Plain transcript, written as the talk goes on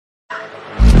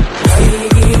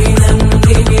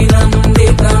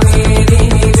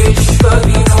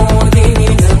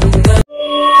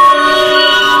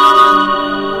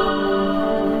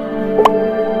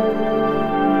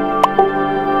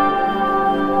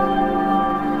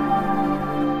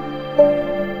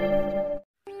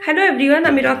Hello everyone,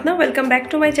 আমি Ratna. Welcome back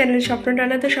to my channel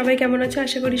স্বপ্নডানা। তো সবাই কেমন আছো?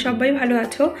 আশা করি সবাই ভালো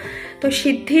আছো। তো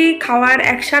সিদ্ধি খাওয়ার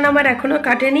অ্যাকশান আমার এখনও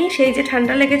কাটেনি। সেই যে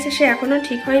ঠান্ডা লেগেছে সে এখনও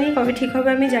ঠিক হয়নি, কবে ঠিক হবে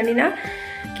আমি জানি না।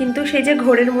 কিন্তু সেই যে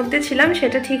ঘোরের মধ্যে ছিলাম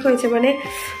সেটা ঠিক হয়েছে। মানে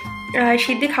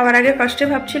সিদ্ধি খাওয়ার আগে ফার্স্টে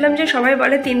ভাবছিলাম যে সবাই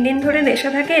বলে 3 দিন ধরে নেশা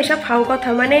থাকে, এসব ফাও কথা।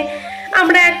 মানে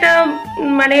আমরা একটা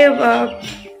মানে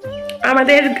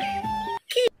আমাদের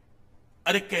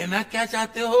अरे कहना क्या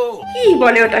चाहते हो কি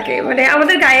বলে ওটাকে, মানে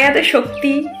আমাদের গায়ে হাতে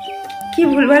শক্তি, কি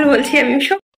ভুলভাল বলছি আমি,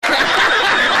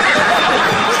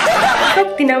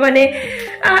 শক্তি না, মানে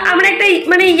আমরা একটা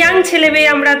মানে ইয়াং ছেলে মেয়ে,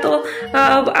 আমরা তো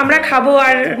আমরা খাবো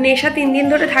আর নেশা 3 দিন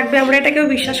ধরে থাকবে, আমরা এটা কেউ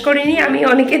বিশ্বাস করিনি। আমি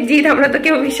অনেকের জিদ, আমরা তো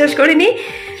কেউ বিশ্বাস করিনি।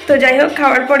 তো যাই হোক,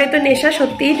 খাওয়ার পরে তো নেশা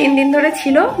সত্যিই 3 দিন ধরে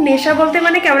ছিল। নেশা বলতে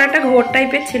মানে কেমন একটা ঘোর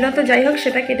টাইপের ছিল। তো যাই হোক,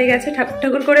 সেটা কেটে গেছে, ঠাকুর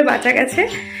ঠাকুর করে বাঁচা গেছে।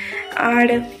 আর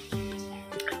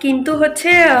কিন্তু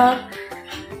হচ্ছে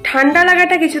ঠান্ডা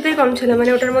লাগাটা কিছুতেই কম ছিল,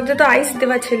 মানে ওটার মধ্যে তো আইস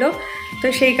দেওয়া ছিল, তো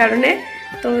সেই কারণে।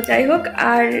 তো যাই হোক,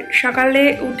 আর সকালে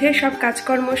উঠে সব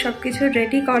কাজকর্ম সব কিছু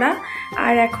রেডি করা।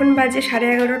 আর এখন বাজে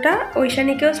 11:30।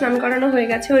 ঐশানীকেও স্নান করানো হয়ে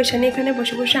গেছে। ঐশানী এখানে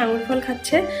বসে বসে আঙুর ফল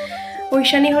খাচ্ছে।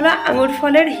 ঐশানী হলো আঙুর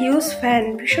ফলের হিউজ ফ্যান,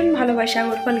 ভীষণ ভালোবাসে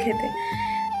আঙুর ফল খেতে।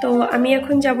 তো আমি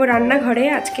এখন যাব রান্নাঘরে।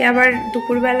 আজকে আবার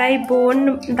দুপুরবেলায় বোন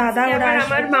দাদা ওরা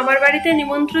আমার মামার বাড়িতে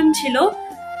নিমন্ত্রণ ছিল।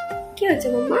 কি হয়েছে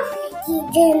মাম্মা?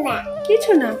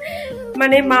 কিছু না,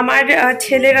 মানে মামার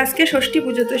ছেলের আজকে ষষ্ঠী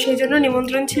পুজো, তো সেই জন্য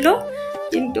নিমন্ত্রণ ছিল।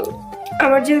 কিন্তু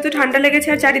আমার যেহেতু ঠান্ডা লেগেছে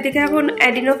আর চারিদিকে এখন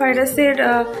অ্যাডিনো ভাইরাসের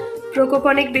প্রকোপ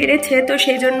অনেক বেড়েছে, তো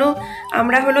সেই জন্য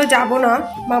আমরা হলো যাব না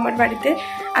মামার বাড়িতে।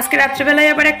 আজকে রাত্রেবেলায়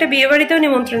আবার একটা বিয়ে বাড়িতেও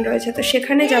নিমন্ত্রণ রয়েছে, তো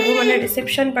সেখানে যাব, মানে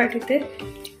রিসেপশন পার্টিতে,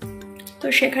 তো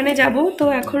সেখানে যাব। তো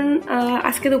এখন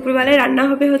আজকে দুপুরবেলায় রান্না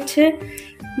হবে হচ্ছে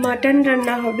মাটন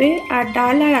রান্না হবে, আর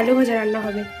ডাল আর আলু ভাজা রান্না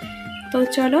হবে। তো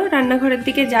চলো রান্নাঘরের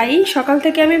দিকে যাই। সকাল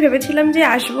থেকে আমি ভেবেছিলাম যে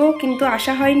আসবো, কিন্তু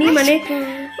আসা হয়নি। মানে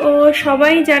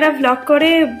সবাই যারা ব্লগ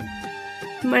করে,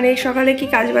 মানে সকালে কি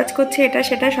কাজবাজ করছে এটা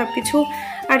সেটা সব কিছু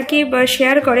আর কি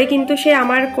শেয়ার করে, কিন্তু সে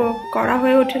আমার করা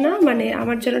হয়ে ওঠে না। মানে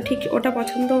আমার জন্য ঠিক ওটা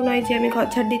পছন্দও নয় যে আমি ঘর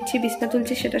ঝাড় দিচ্ছি, বিছনা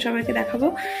তুলছি, সেটা সবাইকে দেখাবো।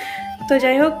 তো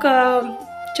যাই হোক,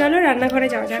 চলো রান্নাঘরে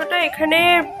যাওয়া যাক। ওটা এখানে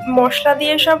মশলা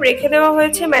দিয়ে সব রেখে দেওয়া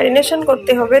হয়েছে, ম্যারিনেশন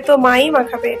করতে হবে। তো মাই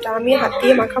মাখাবে এটা, আমি হাত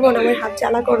দিয়ে মাখাবো না, আমার হাত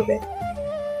জ্বালা করবে।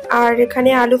 আর এখানে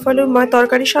আলু ফালু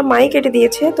তরকারি সব মাই কেটে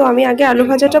দিয়েছে। তো আমি আগে আলু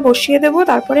ভাজাটা বসিয়ে দেবো,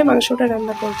 তারপরে মাংসটা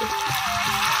রান্না করবো।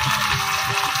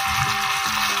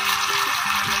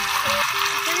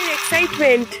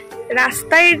 এক্সাইটমেন্ট,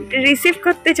 রাস্তায় রিসিভ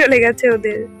করতে চলে গেছে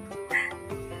ওদের।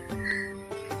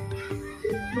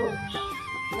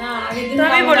 তো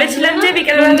আমি বলেছিলাম যে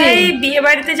বিকেলবেলায় বিয়ে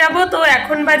বাড়িতে যাবো, তো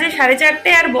এখন বাজে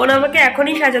 4:30 আর বোন আমাকে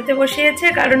এখনই সাজাতে বসিয়েছে,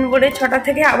 কারণ বোনের 6টা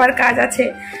থেকে আবার কাজ আছে।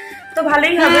 তো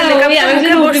ভালোই হবে,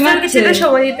 কিছুটা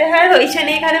সময় দিতে হয়।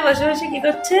 ঐশানী এখানে বসে বসে কি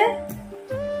করছে?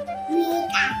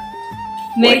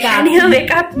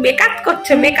 মেকআপ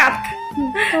করছে, মেকআপ।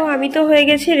 তো আমি তো হয়ে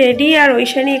গেছি রেডি, আর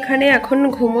ঐশানী এখানে এখন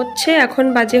ঘুমোচ্ছে। এখন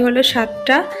বাজে হলো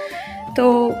 7টা। তো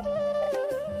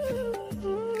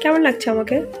কেমন লাগছে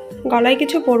আমাকে? গলায়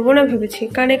কিছু পরবো না ভেবেছি,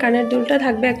 কানের দুলটা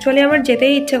থাকবে। অ্যাকচুয়ালি আমার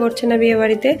যেতেই ইচ্ছে করছে না বিয়ে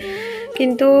বাড়িতে,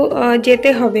 কিন্তু যেতে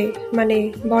হবে, মানে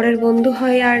বরের বন্ধু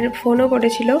হয় আর ফোনও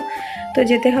করেছিল, তো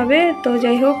যেতে হবে। তো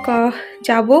যাই হোক,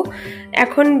 যাব।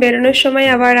 এখন বেরোনোর সময়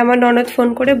আবার আমার ননদ ফোন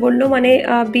করে বলল, মানে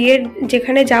বিয়ের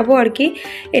যেখানে যাব আর কি,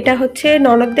 এটা হচ্ছে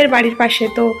ননদদের বাড়ির পাশে।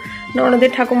 তো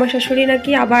ননদের ঠাকুমা শাশুড়ি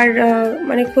নাকি আবার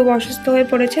মানে খুব অসুস্থ হয়ে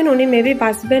পড়েছেন, উনি মেবি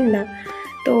বাঁচবেন না।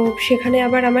 তো সেখানে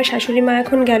আবার আমার শাশুড়ি মা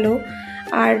এখন গেল,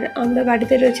 আর আমরা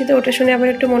বাড়িতে রয়েছি। তো ওটা শুনে আবার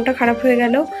একটু মনটা খারাপ হয়ে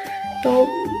গেল। তো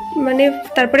মানে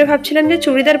তারপরে ভাবছিলাম যে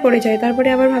চুড়িদার পরে যাই, তারপরে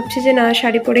আবার ভাবছি যে না,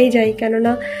 শাড়ি পরেই যাই,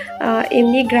 কেননা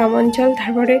এমনি গ্রাম অঞ্চল,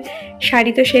 তারপরে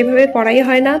শাড়ি তো সেইভাবে পরাই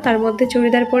হয় না। তার মধ্যে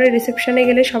চুড়িদার পরে রিসেপশনে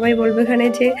গেলে সবাই বলবে এখানে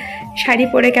যে শাড়ি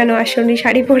পরে কেন আসনি,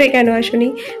 শাড়ি পরে কেন আসনি,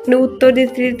 মানে উত্তর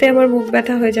দিতে দিতে আমার মুখ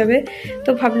ব্যথা হয়ে যাবে। তো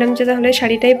ভাবলাম যে তাহলে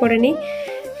শাড়িটাই পরে নিই।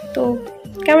 তো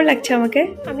কেমন লাগছে আমাকে?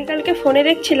 আমি কালকে ফোনে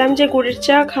দেখছিলাম যে গুড়ের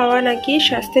চা খাওয়া নাকি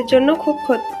স্বাস্থ্যের জন্য খুব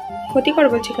ক্ষতিকর,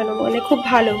 বলছি কেন, মানে খুব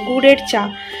ভালো গুড়ের চা।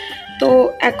 তো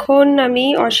এখন আমি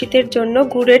অসিতের জন্য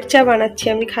গুড়ের চা বানাচ্ছি।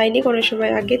 আমি খাইনি কোনো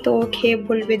সময় আগে, তো খেয়ে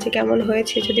বলবে যে কেমন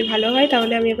হয়েছে। যদি ভালো হয়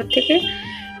তাহলে আমি এবার থেকে,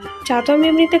 চা তো আমি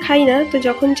এমনিতে খাই না, তো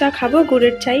যখন চা খাবো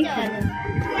গুড়ের চাই খাবো।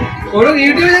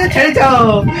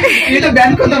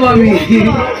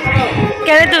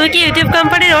 কেন, তুমি কি ইউটিউব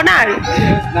কোম্পানির ওনার?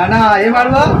 না না, এ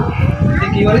মারবা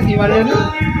কি বলে, কি মারে জানো?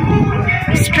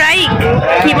 স্ট্রাইক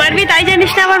কি মারবি তাই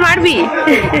জানিস না, আবার মারবি।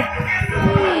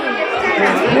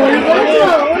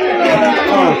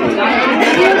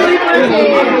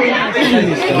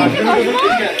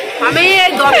 আমি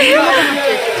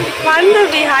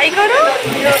বান্ধবী হাই করো।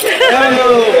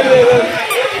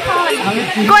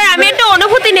 কই আমি একটা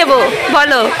অনুভূতি নেব,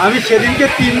 বলো। আমি সেদিনকে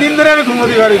 3 দিন ধরে আমি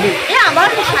ঘুমোতে পারিনি।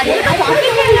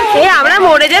 আমরা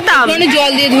মরে যেতাম।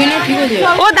 জল দিয়ে ধুই না, ঠিক আছে?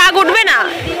 ও দাগ উঠবে না।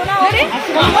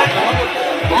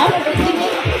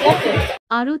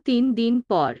 আরো 3 দিন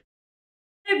পর।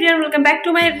 ওয়েলকাম ব্যাক টু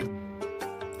মাই,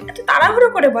 এত তাড়াহুড়ো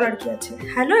করে বলার কি আছে।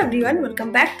 Hello everyone, welcome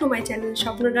back to my channel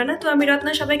স্বপ্নডানা। তো আমি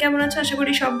রত্না, সবাই কেমন আছো? আশা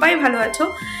করি সবাই ভালো আছো।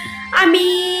 আমি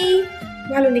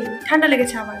ভালো নেই, ঠান্ডা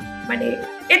লেগেছে আমার। মানে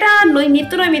এটা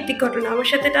নিত্য নৈমিত্তিক ঘটনা, আমার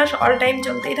সাথে এটা অল টাইম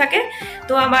চলতেই থাকে।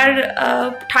 তো আমার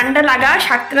ঠান্ডা লাগা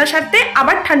সারতে না সারতে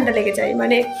আবার ঠান্ডা লেগে যায়।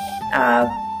 মানে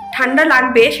ঠান্ডা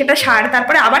লাগবে সেটা সার,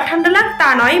 তারপরে আবার ঠান্ডা লাগ তা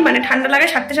নয়, মানে ঠান্ডা লাগা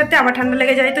সারতে সারতে আবার ঠান্ডা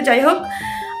লেগে যায়। তো যাই হোক,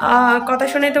 কথা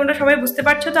শুনে তোমরা সবাই বুঝতে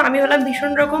পারছো। তো আমি হলাম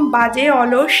ভীষণ রকম বাজে,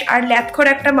 অলস আর ল্যাথখোর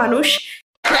একটা মানুষ।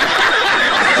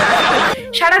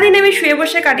 সারাদিন আমি শুয়ে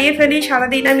বসে কাটিয়ে ফেলি।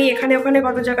 সারাদিন আমি এখানে ওখানে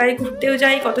কত জায়গায় ঘুরতেও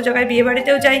যাই, কত জায়গায় বিয়ে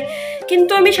বাড়িতেও যাই,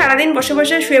 কিন্তু আমি সারাদিন বসে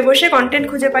বসে শুয়ে বসে কন্টেন্ট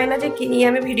খুঁজে পাই না যে কি নিয়ে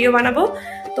আমি ভিডিও বানাবো।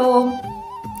 তো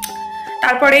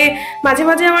তারপরে মাঝে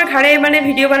মাঝে আমার ঘাড়ে মানে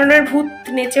ভিডিও বানানোর ভূত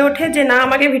নেচে ওঠে যে না,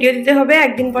 আমাকে ভিডিও দিতে হবে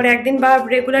একদিন পরে একদিন, বা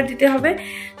রেগুলার দিতে হবে।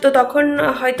 তো তখন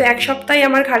হয়তো এক সপ্তাহে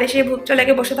আমার ঘাড়ে সেই ভূতটা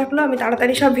লেগে বসে থাকলো। আমি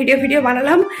তাড়াতাড়ি সব ভিডিও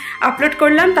বানালাম, আপলোড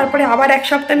করলাম। তারপরে আবার এক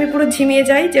সপ্তাহ আমি পুরো ঝিমিয়ে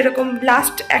যাই, যেরকম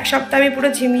লাস্ট এক সপ্তাহ আমি পুরো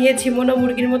ঝিমোনো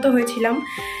মুরগির মতো হয়েছিলাম।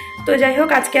 তো যাই হোক,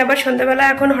 আজকে আবার সন্ধ্যাবেলা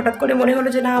এখন হঠাৎ করে মনে হলো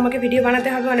যে না, আমাকে ভিডিও বানাতে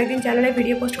হবে। অনেকদিন চ্যানেলে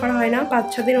ভিডিও পোস্ট করা হয় না,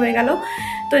 5-6 দিন হয়ে গেল।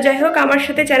 তো যাই হোক, আমার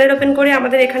সাথে চ্যানেল ওপেন করে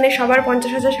আমাদের এখানে সবার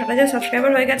 50,000-60,000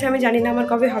 সাবস্ক্রাইবার হয়ে গেছে। আমি জানি না আমার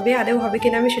কবে হবে, আদেও হবে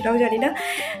কিনা আমি সেটাও জানি না।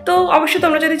 তো অবশ্যই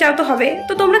তোমরা যদি চাও তো হবে।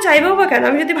 তো তোমরা চাইবেও বা কেন?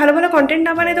 আমি যদি ভালো ভালো কন্টেন্ট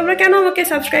না বানাই, তোমরা কেন আমাকে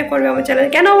সাবস্ক্রাইব করবে আমার চ্যানেল,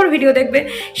 কেন আমার ভিডিও দেখবে?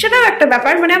 সেটাও একটা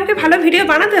ব্যাপার। মানে আমাকে ভালো ভিডিও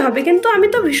বানাতে হবে, কিন্তু আমি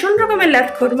তো ভীষণ রকমের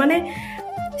ল্যাথখোর। মানে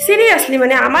সিরিয়াসলি,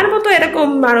 মানে আমার মতো এরকম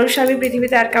মানুষ আমি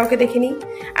পৃথিবীতে আর কাউকে দেখিনি,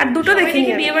 আর দুটো দেখিনি।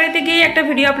 বিয়ে বাড়িতে গিয়ে একটা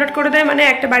ভিডিও আপলোড করে দেয়, মানে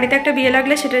একটা বাড়িতে একটা বিয়ে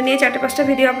লাগলে সেটা নিয়ে 4-5টা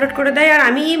ভিডিও আপলোড করে দেয়। আর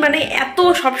আমি মানে এত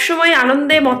সবসময়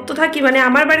আনন্দে মত্ত থাকি। মানে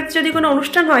আমার বাড়িতে যদি কোনো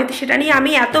অনুষ্ঠান হয় তো সেটা নিয়ে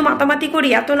আমি এত মাতামাতি করি,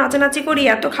 এত নাচানাচি করি,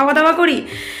 এত খাওয়া দাওয়া করি,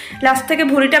 লাস্ট থেকে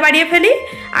ভুঁড়িটা বাড়িয়ে ফেলি।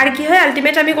 আর কি হয়,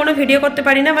 আলটিমেট আমি কোনো ভিডিও করতে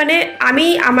পারি না। মানে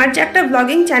আমার যে একটা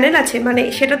ব্লগিং চ্যানেল আছে, মানে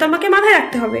সেটা তো আমাকে মাথায়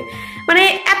রাখতে হবে। মানে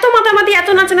এত মাতামাতি, এত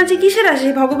নাচানাচি কিসের আসে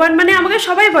ভগবান? মানে আমাকে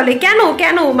সবাই বলে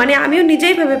কেন, মানে আমিও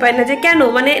নিজেই ভেবে পাই না যে কেন।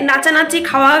 মানে নাচানাচি,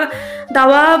 খাওয়া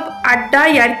দাওয়া, আড্ডা,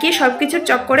 ইয়ার্কি সব কিছুর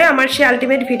চক্করে আমার সে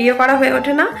আলটিমেট ভিডিও করা হয়ে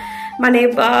ওঠে না। মানে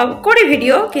করি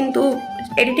ভিডিও, কিন্তু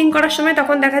এডিটিং করার সময়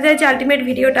তখন দেখা যায় যে আলটিমেট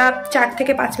ভিডিওটা 4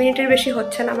 থেকে 5 মিনিটের বেশি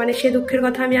হচ্ছে না। মানে সে দুঃখের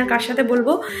কথা আমি আর কার সাথে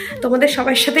বলবো, তোমাদের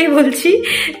সবার সাথেই বলছি।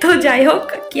 তো যাই হোক,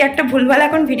 কি একটা ভুলভাল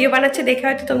এখন ভিডিও বানাচ্ছে দেখে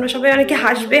হয়তো তোমরা সবাই অনেকে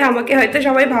হাসবে, আমাকে হয়তো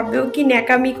সবাই ভাববেও কি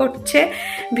ন্যাকামি করছে,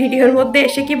 ভিডিওর মধ্যে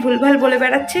এসে কি ভুলভাল বলে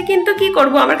বেড়াচ্ছে। কিন্তু কি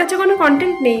করব, আমার কাছে কোনো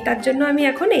কন্টেন্ট নেই, তার জন্য আমি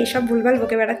এখন এইসব ভুলভাল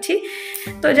বকে বেড়াচ্ছি।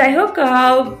 তো যাই হোক,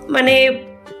 মানে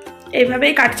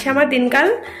এইভাবেই কাটছে আমার দিনকাল,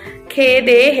 খেয়ে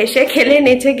দিয়ে হেসে খেলে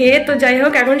নেচে গিয়ে। তো যাই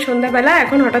হোক, এখন সন্ধ্যাবেলা,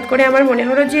 এখন হঠাৎ করে আমার মনে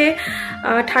হলো যে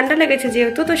ঠান্ডা লেগেছে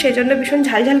যেহেতু, তো সেই জন্য ভীষণ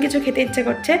ঝালঝাল কিছু খেতে ইচ্ছে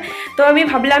করছে। তো আমি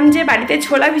ভাবলাম যে বাড়িতে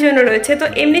ছোলা ভিজানো রয়েছে, তো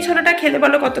এমনি ছোলাটা খেলে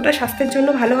বলো কতটা স্বাস্থ্যের জন্য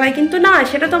ভালো হয়, কিন্তু না,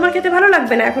 সেটা তো আমার খেতে ভালো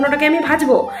লাগবে না। এখন ওটাকে আমি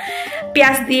ভাজবো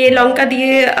পেঁয়াজ দিয়ে, লঙ্কা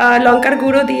দিয়ে, লঙ্কার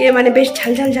গুঁড়ো দিয়ে, মানে বেশ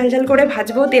ঝালঝাল করে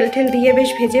ভাজবো, তেল দিয়ে বেশ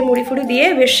ভেজে মুড়ি ফুড়ি দিয়ে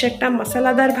বেশ একটা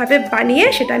মশলাদারভাবে বানিয়ে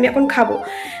সেটা আমি এখন খাবো।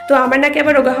 তো আমার নাকি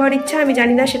আবার রোগা হওয়ার ইচ্ছা, আমি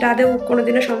জানি না সেটা আদৌ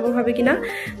কোনোদিনও সম্ভব হবে কিনা।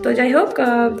 তো যাই হোক,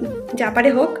 যা পারে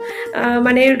হোক।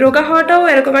 মানে রোগা হওয়াটাও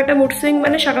এরকম একটা মুড সুইং।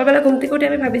 মানে সকালবেলা ঘুম থেকে উঠে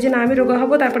আমি ভাবি যে না, আমি রোগা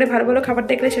হবো, তারপরে ভালো ভালো খাবার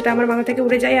দেখলে সেটা আমার মাথা থেকে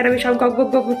উড়ে যায় আর আমি সব গক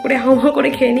গক করে হাও হাও করে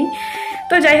খেয়ে নিই।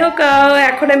 তো যাই হোক,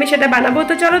 এখন আমি সেটা বানাবো।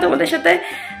 তো চলো তোমাদের সাথে,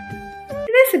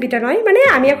 রেসিপিটা নয়, মানে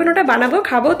আমি এখন ওটা বানাবো,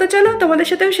 খাবো। তো চলো তোমাদের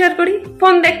সাথেও শেয়ার করি।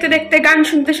 ফোন দেখতে দেখতে, গান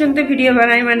শুনতে শুনতে ভিডিও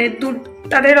বানাই। মানে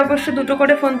তাদের অবশ্য দুটো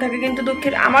করে ফোন থাকে, কিন্তু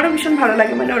দুঃখের, আমারও ভীষণ ভালো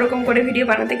লাগে মানে ওরকম করে ভিডিও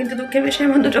বানাতে, কিন্তু দুঃখের বিষয়ে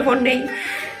আমার দুটো ফোন নেই।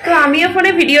 তো আমিও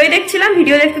ফোনে ভিডিওই দেখছিলাম,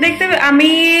 ভিডিও দেখতে দেখতে আমি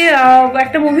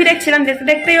একটা মুভি দেখছিলাম, দেখতে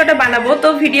দেখতেই ওটা বানাবো। তো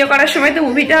ভিডিও করার সময় তো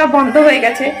মুভিটা বন্ধ হয়ে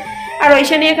গেছে, আর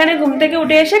ঐশানি এখানে ঘুম থেকে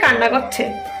উঠে এসে কান্না করছে।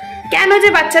 কেন যে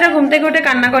বাচ্চারা ঘুম থেকে উঠে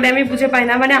কান্না করে আমি বুঝে পাই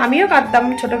না। মানে আমিও কাঁদতাম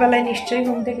ছোটবেলায় নিশ্চয়ই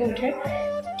ঘুম থেকে উঠে।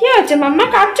 কি হচ্ছে মাম্মা,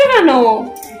 কাঁদছো কেন?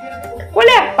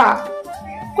 কোলে আপ্পা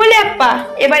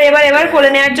এবার কোলে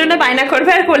নেওয়ার জন্য বায়না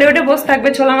করবে আর কোলে উঠে বসে থাকবে।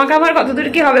 ছোলা মাখা আমার কতদূর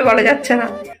কি হবে বলা যাচ্ছে না।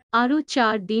 আরো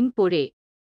 4 দিন পরে।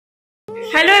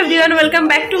 Hello everyone, welcome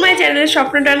back to my channel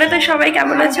স্বপ্নডানা। তো সবাই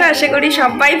কেমন আছো? আশা করি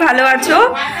সবাই ভালো আছো।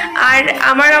 আর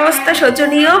আমার অবস্থা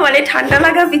শোচনীয়, মানে ঠান্ডা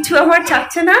লাগা পিছু আমার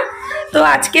ছাড়ছে না। তো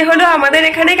আজকে হলো আমাদের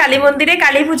এখানে কালী মন্দিরে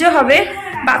কালী পুজো হবে।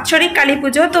 বাৎসরিক কালী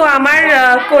পুজো। তো আমার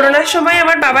করোনার সময়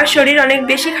আমার বাবার শরীর অনেক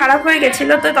বেশি খারাপ হয়ে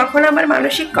গেছিলো, তো তখন আমার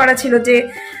মানসিক করা ছিল যে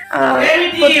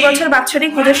প্রতি বছর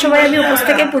বাৎসরিক পুজোর সময় আমি উপোস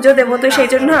থেকে পুজো দেবো। তো সেই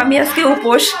জন্য আমি আজকে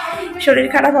উপোস, শরীর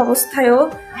খারাপ অবস্থায়ও।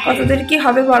 কতদূর কি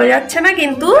হবে বলা যাচ্ছে না,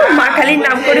 কিন্তু মা কালীর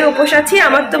নাম করে উপোস আছি।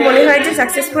 আমার তো মনে হয় যে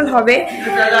সাকসেসফুল হবে।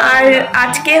 আর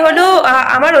আজকে হলো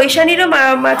আমার ঐশানীরও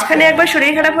মাঝখানে একবার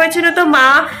শরীর খারাপ হয়েছিল, তো মা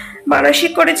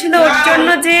মানসিক করেছিল ওর জন্য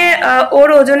যে ওর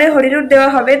ওজনে হরিরুট দেওয়া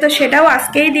হবে, তো সেটাও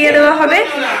আজকেই দিয়ে দেওয়া হবে।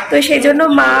 তো সেই জন্য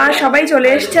মা সবাই চলে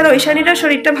এসছে। আর ঐশানীরও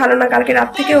শরীরটা ভালো না, কালকে রাত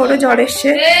থেকে ওরও জ্বর এসছে।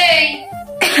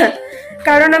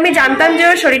 কারণ আমি জানতাম যে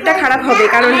ওর শরীরটা খারাপ হবে,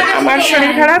 কারণ আমার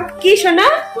শরীর খারাপ। কি শোনা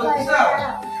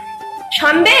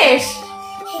সন্দেশ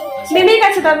মিমির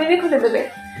কাছে দাও, মিমি খুলে দেবে।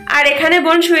 আর এখানে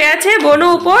বোন শুয়ে আছে, বোনও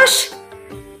উপোস।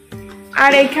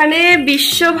 আর এখানে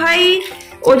বিশ্ব ভাই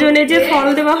ওজনে যে ফল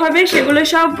দেওয়া হবে সেগুলো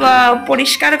সব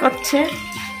পরিষ্কার করছে।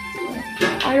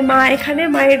 আর মা এখানে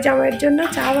মায়ের জামাইয়ের জন্য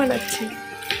চা বানাচ্ছে।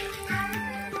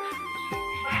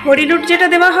 হরিলুট যেটা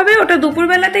দেওয়া হবে ওটা দুপুর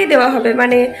বেলাতেই দেওয়া হবে,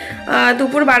 মানে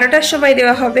দুপুর 12টার সময়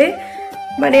দেওয়া হবে।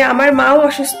 মানে আমার মাও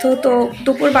অসুস্থ, তো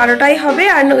দুপুর 12টাই হবে,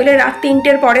 আর নইলে রাত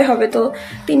 3টের পরে হবে। তো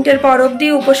 3টের পর অবধি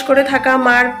উপোস করে থাকা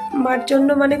মার জন্য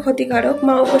মানে ক্ষতিকারক,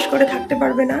 মা উপোস করে থাকতে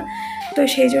পারবে না। তো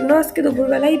সেই জন্য আজকে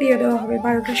দুপুরবেলাই দিয়ে দেওয়া হবে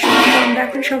 12টার সময়। তো আমরা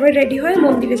এখন সবাই রেডি হয়ে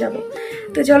মন্দিরে যাব।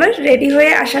 তো চলো রেডি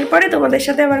হয়ে আসার পরে তোমাদের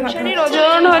সাথে আমার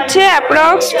ওজন হচ্ছে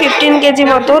অ্যাপ্রক্স 15 কেজি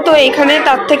মতো। তো এখানে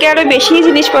তার থেকে আরো বেশি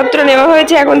জিনিসপত্র নেওয়া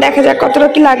হয়েছে, এখন দেখা যাক কতটা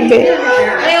কি লাগবে।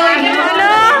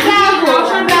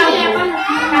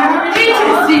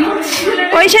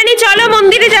 ঐশানী চলো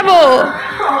মন্দিরে যাব।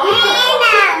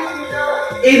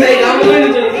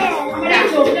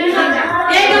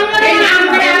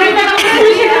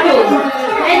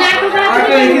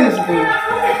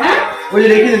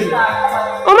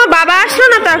 ওমা বাবা আসলো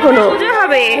না তো এখনো। পুজো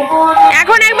হবে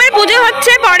এখন, একবার পুজো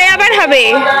হচ্ছে পরে আবার হবে।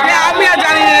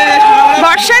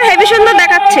 বর্ষার হেভি সুন্দর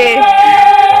দেখাচ্ছে।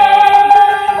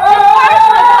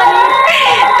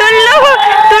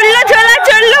 তুললো ঝোলা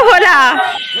চললো ভোলা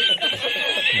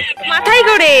মাথায়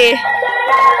করে।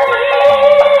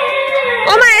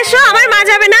 ওমা এসো, আমার মা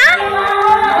যাবে না।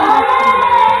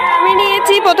 আমি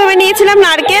নিয়েছি, প্রথমে নিয়েছিলাম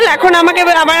নারকেল, এখন আমাকে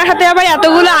আমার হাতে আবার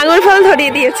এতগুলো আঙুর ফল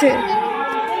ধরিয়ে দিয়েছে।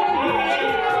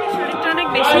 শরীরটা অনেক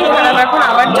বেশি খারাপ, এখন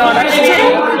আবার জ্বর আসছে।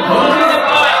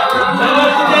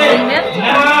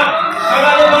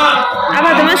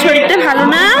 আবার তোমার শরীরটা ভালো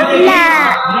না?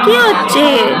 কি হচ্ছে?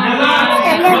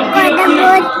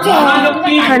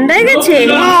 ঠান্ডায় গেছে,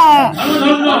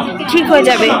 ঠিক হয়ে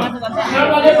যাবে।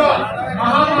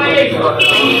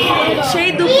 সেই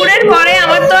দুপুরের পরে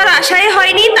আমার তো আর আশাই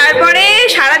হয়নি। তারপরে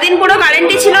সারাদিন পুরো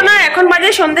কারেন্টই ছিল না। এখন বাজে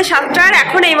সন্ধ্যে 7টা, আর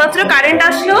এখন এইমাত্র কারেন্ট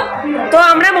আসলো। তো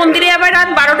আমরা মন্দিরে আবার রাত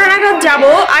 12টা নাগাদ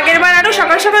যাবো। আগের বার আরো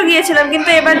সকাল সকাল গিয়েছিলাম, কিন্তু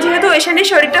এবার যেহেতু ঐশানীর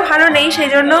শরীরটা ভালো নেই সেই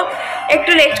জন্য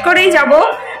একটু লেট করেই যাব।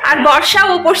 আর বর্ষা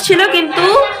উপোস ছিল, কিন্তু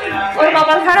ওর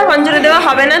কপাল খারাপ, অঞ্জলি দেওয়া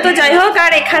হবে না। তো যাই হোক,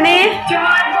 আর এখানে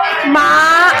মা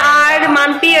আর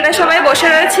মাম্পি এরা সবাই বসে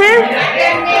রয়েছে।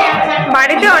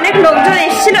 বাড়িতে অনেক লোকজন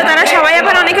এসেছিল, তারা সবাই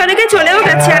আবার অনেকে চলেও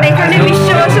গেছে। আর এখানে বিশ্ব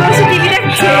বসে বসে টিভি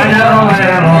দেখছে,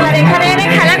 আর এখানে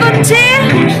খেলা করছে।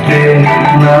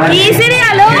 কি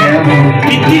সিরিয়াল?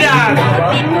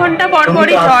 3 ঘন্টা পর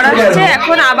পরই জ্বর আসছে,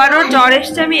 এখন আবার ওর জ্বর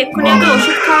এসছে। আমি এক্ষুনি ওকে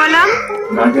ওষুধ খাওয়ালাম।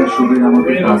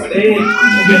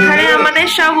 এখানে আমাদের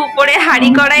সব উপরে হাঁড়ি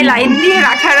কড়াই লাইন দিয়ে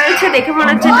রাখা রয়েছে, দেখে মনে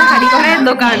হচ্ছে একটা হাঁড়ি কড়াইয়ের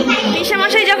দোকান।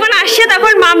 পিসেমশাই যখন আসছে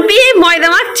তখন মাম্পি ময়দা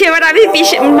মাখছে। এবার আমি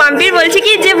মাম্পির বলছি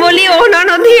কি যে বলি, ও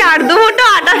ননদি আর 2 মুঠো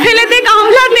আটা ফেলে দে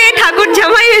গামলাতে, ঠাকুর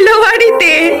জামাই এলো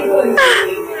বাড়িতে।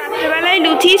 রাত্রেবেলায়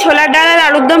লুচি, ছোলার ডাল আর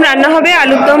আলুর দম রান্না হবে।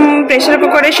 আলুর দম প্রেসার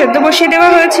কুকারে সেদ্ধ বসিয়ে দেওয়া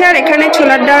হয়েছে, আর এখানে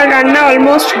ছোলার ডাল রান্না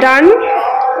অলমোস্ট ডান।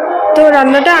 তো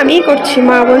রান্নাটা আমিই করছি,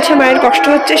 মা বলছে মায়ের কষ্ট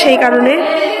হচ্ছে সেই কারণে।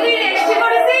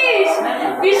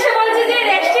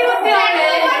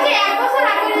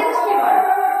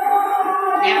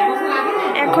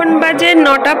 এখন বাজে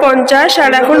 9:50,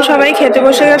 আর এখন সবাই খেতে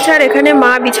বসে গেছে। আর এখানে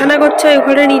মা বিছানা করছে ওই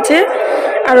ঘরে নিচে,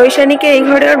 আর ঐশানীকে এই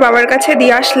ঘরে ওর বাবার কাছে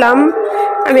দিয়ে আসলাম।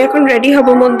 আমি এখন রেডি হব,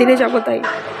 মন্দিরে যাবো তাই।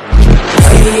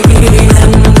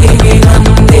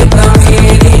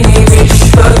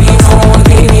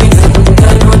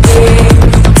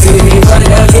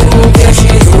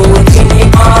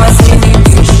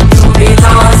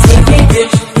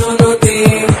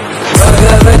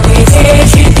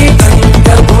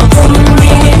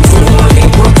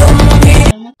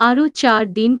 আরো 4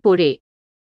 দিন পরে।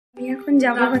 আমি এখন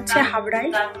যাবো হচ্ছে হাবড়ায়।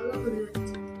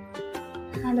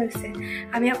 ভালো হয়েছে,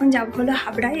 আমি এখন যাবো হলো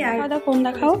হাবড়ায়। আর দাদা ফোন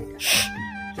দেখাও,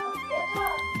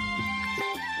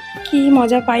 কি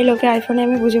মজা পাই লোকে আইফোনে,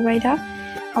 আমি বুঝে পাই না।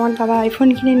 আমার দাদা আইফোন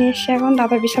কিনে নিয়ে এসছে, এখন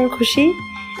দাদা বিশাল খুশি।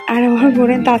 আর আমার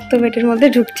বোনের দাঁত তো পেটের মধ্যে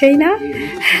ঢুকছেই না।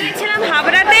 গিয়েছিলাম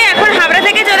হাবড়াতে, এখন হাবড়া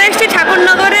থেকে চলে এসেছি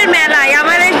ঠাকুরনগরের মেলায়।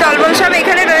 আমার এই দলবল সব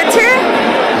এখানে রয়েছে,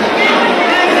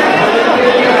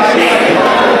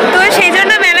 তো সেই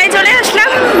জন্য মেলায় চলে আসলাম।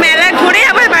 মেলা ঘুরে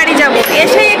আবার বাড়ি যাব।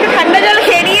 এসে একটু ঠান্ডা জল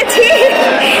খেয়ে নিয়েছি,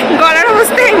 গলার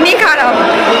অবস্থা এমনি খারাপ।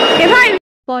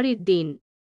 পরের দিন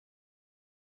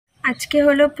আজকে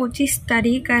হলো 25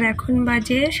 তারিখ আর এখন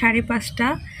বাজে 5:30।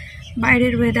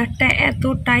 বাইরের ওয়েদারটা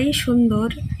এতটাই সুন্দর,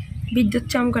 বিদ্যুৎ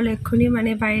চমকালো এক্ষুনি,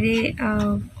 মানে বাইরে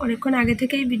অনেকক্ষণ আগে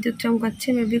থেকেই বিদ্যুৎ চমকাচ্ছে,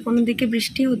 মেবি কোনো দিকে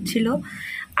বৃষ্টি হচ্ছিল।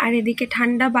 আর এদিকে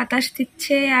ঠান্ডা বাতাস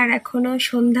দিচ্ছে, আর এখনো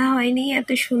সন্ধ্যা হয়নি। এত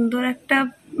সুন্দর একটা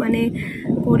মানে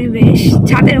পরিবেশ।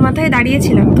 ছাদের মাথায়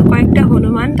দাঁড়িয়েছিলাম, তো কয়েকটা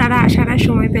হনুমান, তারা আসার আর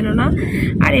সময় পেল না।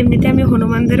 আর এমনিতে আমি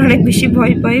হনুমানদের অনেক বেশি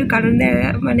ভয় পাই, কারণ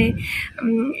মানে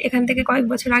এখান থেকে কয়েক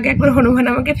বছর আগে একবার হনুমান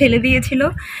আমাকে ফেলে দিয়েছিল,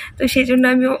 তো সেই জন্য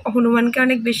আমি হনুমানকে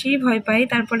অনেক বেশি ভয় পাই।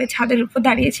 তারপরে ছাদের উপর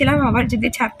দাঁড়িয়েছিলাম, আবার যদি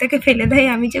ছাদ থেকে ফেলে দেয়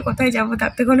আমি যে কোথায় যাবো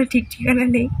তার তো কোনো ঠিক ঠিকানা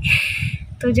নেই।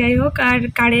 তো যাই হোক, আর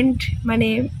কারেন্ট মানে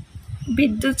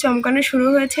বিদ্যুৎ চমকানো শুরু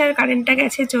হয়েছে আর কারেন্টটা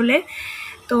গেছে চলে।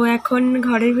 তো এখন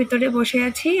ঘরের ভিতরে বসে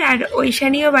আছি। আর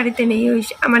ঐশানীও বাড়িতে নেই,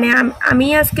 মানে আমি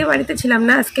আজকে বাড়িতে ছিলাম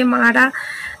না, আজকে মারা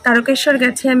তারকেশ্বর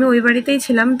গেছে, আমি ওই বাড়িতেই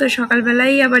ছিলাম। তো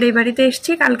সকালবেলায় আবার এই বাড়িতে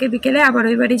এসেছি, কালকে বিকেলে আবার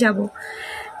ওই বাড়ি যাব।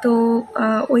 তো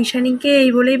ঐশানীকে এই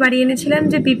বলেই বাড়ি এনেছিলাম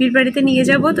যে পিপির বাড়িতে নিয়ে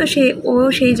যাব, তো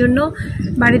সেই জন্য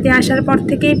বাড়িতে আসার পর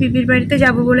থেকেই পিপির বাড়িতে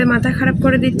যাব বলে মাথা খারাপ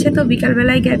করে দিচ্ছে। তো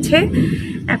বিকালবেলায় গেছে,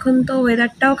 এখন তো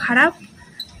ওয়েদারটাও খারাপ,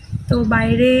 তো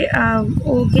বাইরে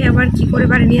ওকে আবার কি করে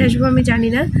বাড়ি নিয়ে আসবো আমি জানি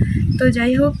না। তো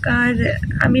যাই হোক, আর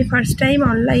আমি ফার্স্ট টাইম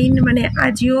অনলাইন মানে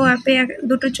আজিও অ্যাপে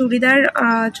দুটো চুড়িদার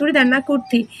না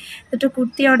দুটো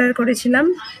কুর্তি অর্ডার করেছিলাম।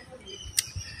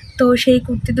 তো সেই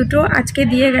কুর্তি দুটো আজকে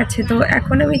দিয়ে গেছে। তো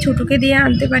এখন আমি ছোটুকে দিয়ে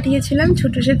আনতে পাঠিয়েছিলাম,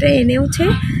 ছোটো সেটা এনেওছে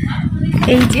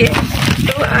এই যে।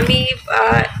 তো আমি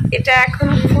এটা এখন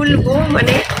খুলবো।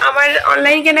 মানে আমার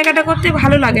অনলাইন কেনাকাটা করতে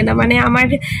ভালো লাগে না, মানে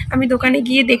আমি দোকানে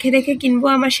গিয়ে দেখে দেখে কিনবো,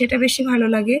 আমার সেটা বেশি ভালো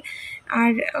লাগে।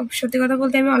 আর সত্যি কথা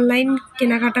বলতে আমি অনলাইন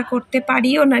কেনাকাটা করতে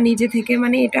পারিও না নিজে থেকে,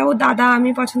 মানে এটাও দাদা, আমি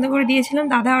পছন্দ করে দিয়েছিলাম,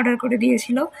 দাদা অর্ডার করে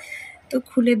দিয়েছিল। তো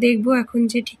খুলে দেখবো এখন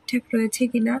যে ঠিকঠাক রয়েছে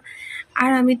কিনা।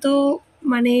 আর আমি তো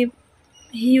মানে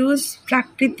হিউজ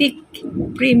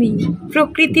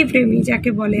প্রকৃতি প্রেমী যাকে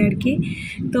বলে আর কি।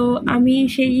 তো আমি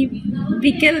সেই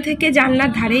বিকেল থেকে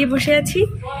জানলার ধারেই বসে আছি,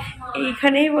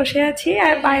 এইখানেই বসে আছি,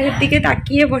 আর বাইরের দিকে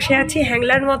তাকিয়ে বসে আছি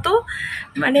হ্যাংলার মতো।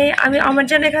 মানে আমার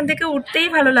যেন এখান থেকে উঠতেই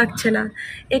ভালো লাগছে না,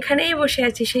 এখানেই বসে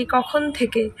আছি সেই কখন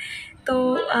থেকে। তো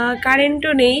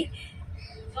কারেন্টও নেই,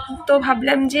 তো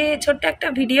ভাবলাম যে ছোট্ট একটা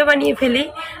ভিডিও বানিয়ে ফেলি।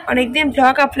 অনেকদিন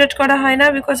ব্লগ আপলোড করা হয় না,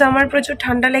 বিকজ আমার প্রচুর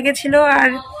ঠান্ডা লেগেছিল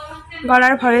আর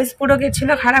গলার ভয়েস পুরো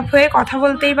গেছিলো খারাপ হয়ে, কথা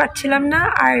বলতেই পারছিলাম না।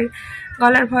 আর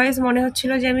গলার ভয়েস মনে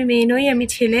হচ্ছিল যে আমি মেয়ে নই, আমি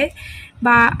ছেলে,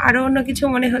 বা আরও অন্য কিছু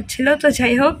মনে হচ্ছিল। তো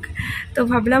যাই হোক, তো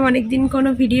ভাবলাম অনেকদিন কোনো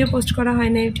ভিডিও পোস্ট করা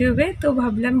হয় না ইউটিউবে, তো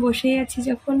ভাবলাম বসেই আছি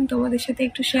যখন তোমাদের সাথে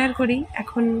একটু শেয়ার করি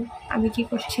এখন আমি কি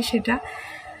করছি সেটা।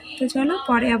 তো চলো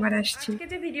পরে আবার আসছি।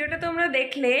 যে ভিডিওটা তোমরা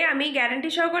দেখলে, আমি গ্যারান্টি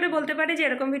সহকারে বলতে পারি যে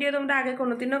এরকম ভিডিও তোমরা আগে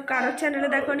কোনোদিনও কারোর চ্যানেলে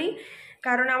দেখোনি,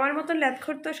 কারণ আমার মতন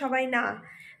ল্যাথখোর তো সবাই না।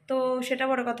 তো সেটা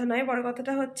বড় কথা নয়, বড়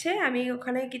কথাটা হচ্ছে আমি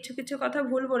ওখানে কিছু কিছু কথা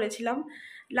ভুল বলেছিলাম।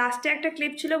 লাস্টে একটা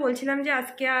ক্লিপ ছিল, বলছিলাম যে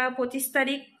আজকে 25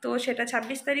 তারিখ, তো সেটা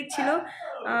 26 তারিখ ছিল,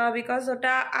 বিকজ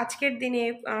ওটা আজকের দিনে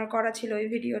করা ছিল ওই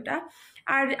ভিডিওটা।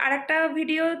 আর আরেকটা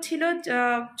ভিডিও ছিল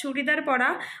চুড়িদার পরা,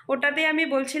 ওটাতে আমি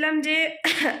বলছিলাম যে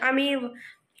আমি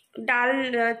ডাল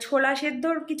ছোলা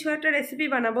সেদ্ধর কিছু একটা রেসিপি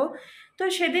বানাবো। তো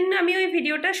সেদিন আমি ওই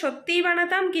ভিডিওটা সত্যিই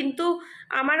বানাতাম, কিন্তু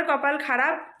আমার কপাল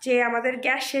খারাপ যে আমাদের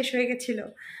গ্যাস শেষ হয়ে গেছিলো।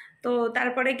 তো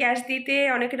তারপরে গ্যাস দিতে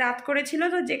অনেক রাত করেছিল,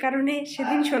 তো যে কারণে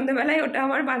সেদিন সন্ধ্যেবেলায় ওটা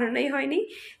আমার বানানোই হয়নি।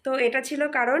 তো এটা ছিল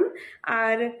কারণ।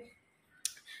 আর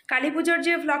কালী পুজোর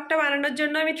যে ভ্লগটা বানানোর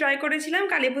জন্য আমি ট্রাই করেছিলাম,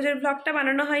 কালী পুজোর ভ্লগটা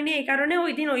বানানো হয়নি এই কারণে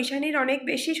ওই দিন ঐশানীর অনেক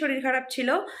বেশি শরীর খারাপ ছিল,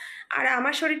 আর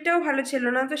আমার শরীরটাও ভালো ছিল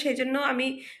না। তো সেই জন্য আমি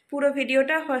পুরো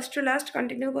ভিডিওটা ফার্স্ট টু লাস্ট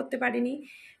কন্টিনিউ করতে পারিনি।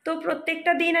 তো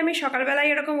প্রত্যেকটা দিন আমি সকালবেলায়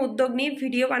এরকম উদ্যোগ নিই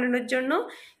ভিডিও বানানোর জন্য,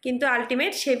 কিন্তু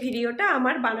আলটিমেট সে ভিডিওটা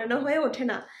আমার বানানো হয়ে ওঠে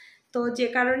না। তো যে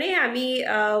কারণে আমি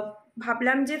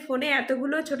ভাবলাম যে ফোনে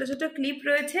এতগুলো ছোট ছোট ক্লিপ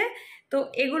রয়েছে, তো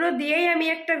এগুলো দিয়েই আমি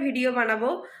একটা ভিডিও বানাবো।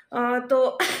 তো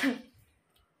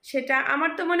সেটা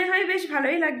আমার তো মনে হয় বেশ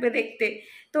ভালোই লাগবে দেখতে।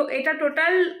 তো এটা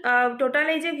টোটাল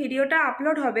এই যে ভিডিওটা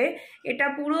আপলোড হবে, এটা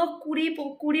পুরো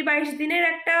 20-22 দিনের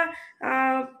একটা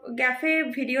গ্যাপে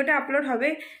ভিডিওটা আপলোড হবে।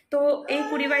 তো এই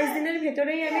 20-22 দিনের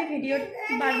ভেতরেই আমি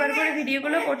বারবার করে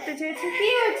ভিডিওগুলো করতে চেয়েছি। কি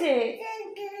হয়েছে?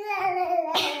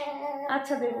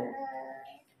 আচ্ছা দেবো।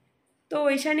 তো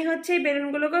ঐশানি হচ্ছে এই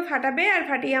বেলুনগুলোকে ফাটাবে আর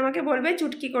ফাটিয়ে আমাকে বলবে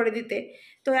চুটকি করে দিতে।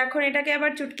 তো এখন এটাকে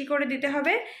আবার চুটকি করে দিতে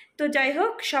হবে। তো যাই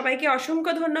হোক, সবাইকে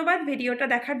অসংখ্য ধন্যবাদ ভিডিওটা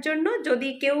দেখার জন্য। যদি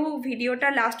কেউ ভিডিওটা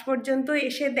লাস্ট পর্যন্ত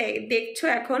এসে দেখছো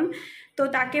এখন, তো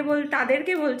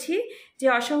তাদেরকে বলছি যে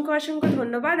অসংখ্য অসংখ্য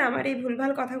ধন্যবাদ আমার এই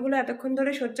ভুলভাল কথাগুলো এতক্ষণ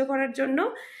ধরে সহ্য করার জন্য।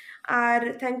 আর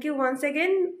থ্যাংক ইউ ওয়ান্স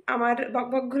এগেন আমার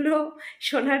বকবকগুলো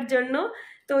শোনার জন্য।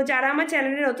 তো যারা আমার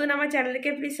চ্যানেলে নতুন, আমার চ্যানেলকে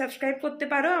প্লিজ সাবস্ক্রাইব করতে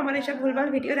পারো আমার এসব ভুলভাল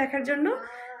ভিডিও দেখার জন্য।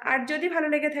 আর যদি ভালো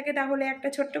লেগে থাকে তাহলে একটা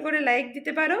ছোট্ট করে লাইক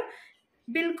দিতে পারো,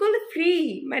 বিলকুল ফ্রি,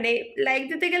 মানে লাইক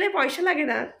দিতে গেলে পয়সা লাগে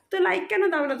না, তো লাইক কেন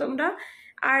দাও না তোমরা।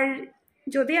 আর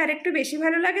যদি আরেকটু বেশি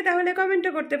ভালো লাগে তাহলে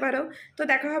কমেন্টও করতে পারো। তো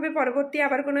দেখা হবে পরবর্তী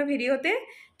আবার কোনো ভিডিওতে।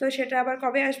 তো সেটা আবার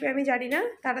কবে আসবে আমি জানি না,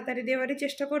 তাড়াতাড়ি দেওয়ারই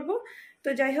চেষ্টা করব। তো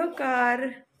যাই হোক,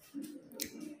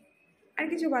 আর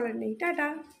কিছু বলার নেই, tata.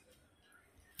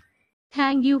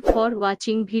 Thank you for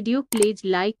watching video. Please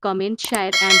like, comment,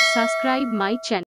 share and subscribe my channel.